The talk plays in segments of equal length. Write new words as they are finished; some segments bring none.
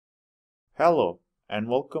Hello and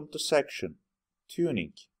welcome to section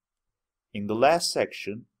Tuning. In the last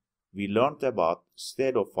section, we learned about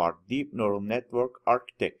state-of-art deep neural network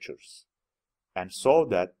architectures and saw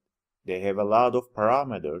that they have a lot of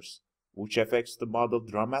parameters which affects the model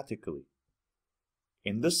dramatically.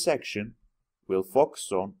 In this section, we'll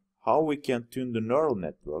focus on how we can tune the neural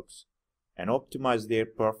networks and optimize their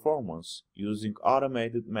performance using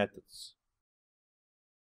automated methods.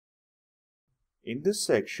 In this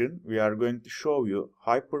section, we are going to show you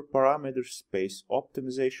hyperparameter space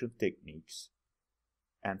optimization techniques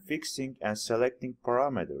and fixing and selecting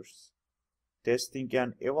parameters, testing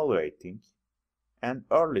and evaluating, and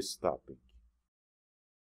early stopping.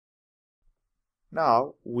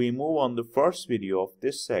 Now, we move on to the first video of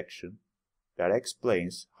this section that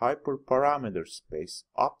explains hyperparameter space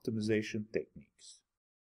optimization techniques.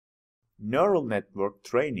 Neural network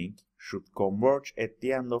training should converge at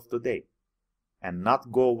the end of the day and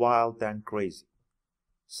not go wild and crazy.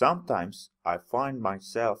 Sometimes I find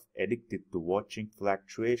myself addicted to watching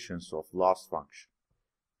fluctuations of loss function.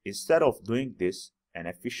 Instead of doing this, an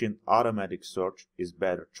efficient automatic search is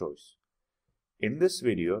better choice. In this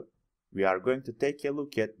video, we are going to take a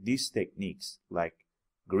look at these techniques like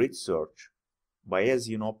grid search,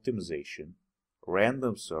 Bayesian optimization,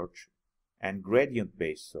 random search, and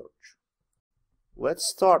gradient-based search. Let's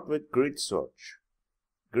start with grid search.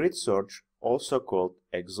 Grid search, also called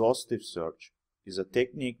exhaustive search, is a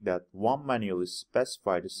technique that one manually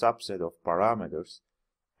specifies a subset of parameters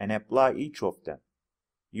and apply each of them.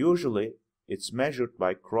 Usually, it's measured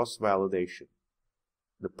by cross-validation.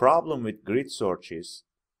 The problem with grid search is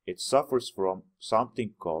it suffers from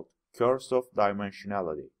something called curse of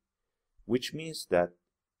dimensionality, which means that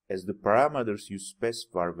as the parameters you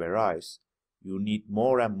specify varies, you need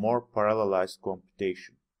more and more parallelized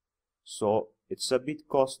computation. So it's a bit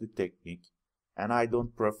costly technique and I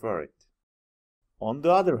don't prefer it. On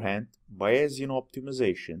the other hand, Bayesian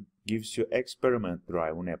optimization gives you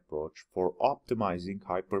experiment-driven approach for optimizing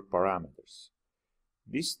hyperparameters.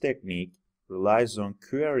 This technique relies on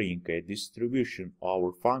querying a distribution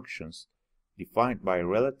over functions defined by a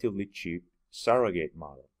relatively cheap surrogate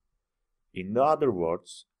model. In other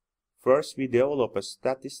words, first we develop a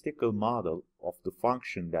statistical model of the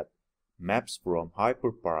function that maps from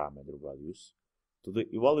hyperparameter values to the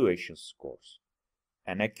evaluation scores.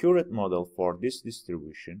 An accurate model for this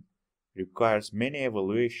distribution requires many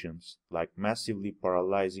evaluations like massively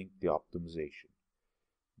parallelizing the optimization.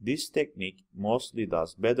 This technique mostly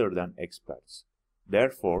does better than experts.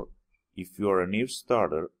 Therefore, if you are a new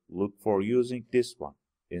starter, look for using this one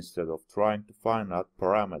instead of trying to find out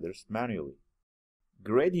parameters manually.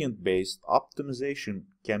 Gradient-based optimization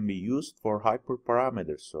can be used for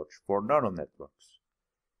hyperparameter search for neural networks.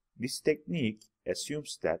 This technique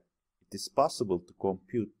assumes that it is possible to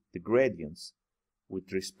compute the gradients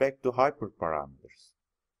with respect to hyperparameters.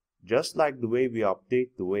 Just like the way we update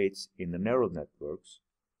the weights in the neural networks,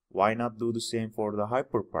 why not do the same for the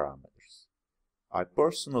hyperparameters? I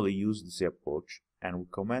personally use this approach and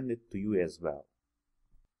recommend it to you as well.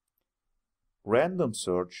 Random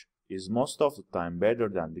search is most of the time better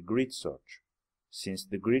than the grid search, since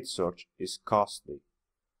the grid search is costly.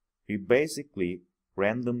 We basically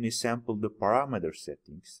randomly sample the parameter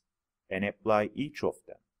settings and apply each of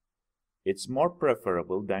them. It's more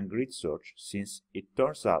preferable than grid search since it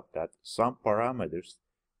turns out that some parameters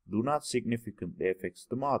do not significantly affect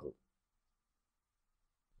the model.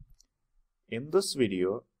 In this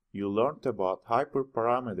video, you learned about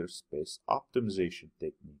hyperparameter space optimization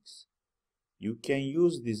techniques. You can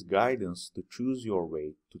use this guidance to choose your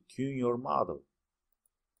way to tune your model.